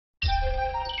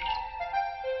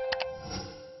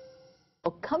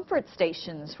comfort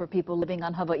stations for people living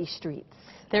on Hawaii streets.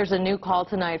 There's a new call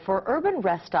tonight for urban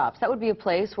rest stops. That would be a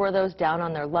place where those down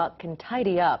on their luck can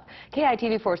tidy up.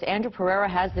 KITV4's Andrew Pereira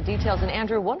has the details. And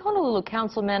Andrew, one Honolulu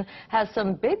councilman has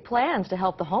some big plans to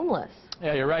help the homeless.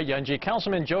 Yeah, you're right, Yunji.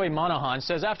 Councilman Joey Monahan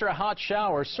says after a hot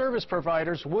shower, service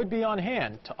providers would be on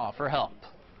hand to offer help.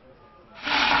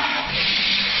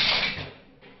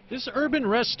 This urban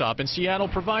rest stop in Seattle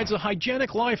provides a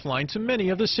hygienic lifeline to many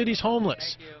of the city's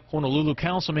homeless. Honolulu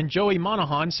Councilman Joey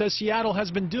Monahan says Seattle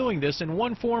has been doing this in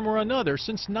one form or another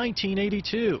since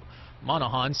 1982.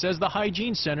 Monahan says the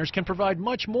hygiene centers can provide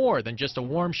much more than just a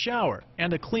warm shower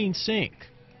and a clean sink.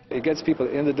 It gets people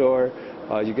in the door,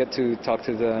 you get to talk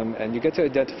to them, and you get to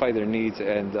identify their needs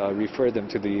and refer them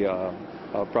to the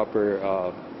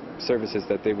proper services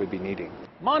that they would be needing.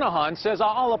 Monahan says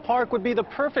A'ala Park would be the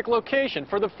perfect location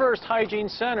for the first hygiene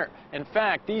center. In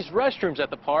fact, these restrooms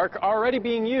at the park are already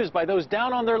being used by those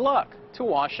down on their luck to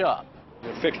wash up.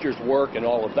 The fixtures work and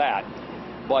all of that,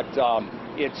 but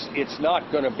it's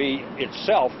not going to be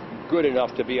itself good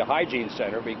enough to be a hygiene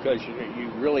center because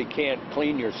you really can't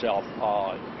clean yourself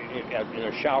in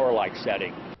a shower-like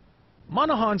setting.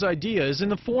 Monahan's idea is in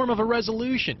the form of a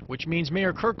resolution, which means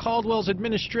Mayor Kirk Caldwell's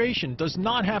administration does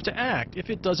not have to act if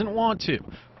it doesn't want to.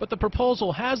 But the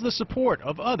proposal has the support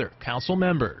of other council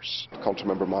members.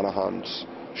 Councilmember Monahan's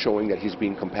showing that he's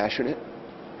being compassionate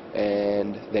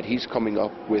and that he's coming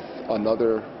up with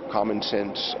another common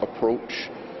sense approach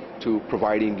to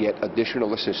providing yet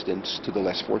additional assistance to the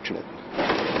less fortunate.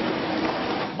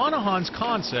 Monahan's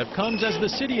concept comes as the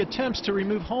city attempts to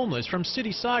remove homeless from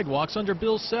city sidewalks under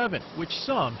Bill 7, which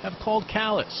some have called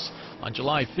callous. On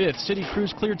July 5th, city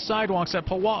crews cleared sidewalks at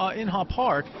Pawa'a Inha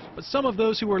Park, but some of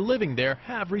those who were living there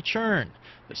have returned.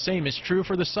 The same is true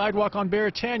for the sidewalk on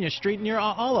Beretania Street near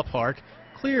A'ala Park,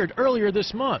 cleared earlier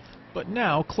this month, but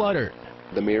now cluttered.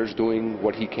 The mayor's doing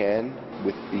what he can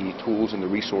with the tools and the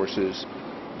resources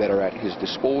that are at his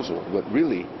disposal, but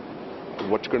really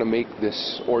what's going to make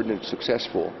this ordinance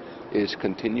successful is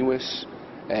continuous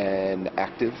and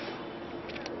active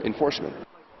enforcement.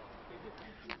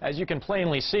 As you can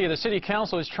plainly see, the City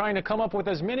Council is trying to come up with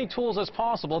as many tools as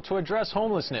possible to address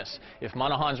homelessness. If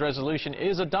Monahan's resolution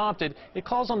is adopted, it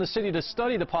calls on the city to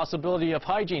study the possibility of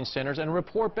hygiene centers and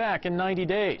report back in 90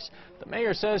 days. The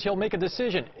mayor says he'll make a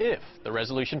decision if the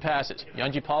resolution passes.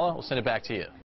 Yunji Paula will send it back to you.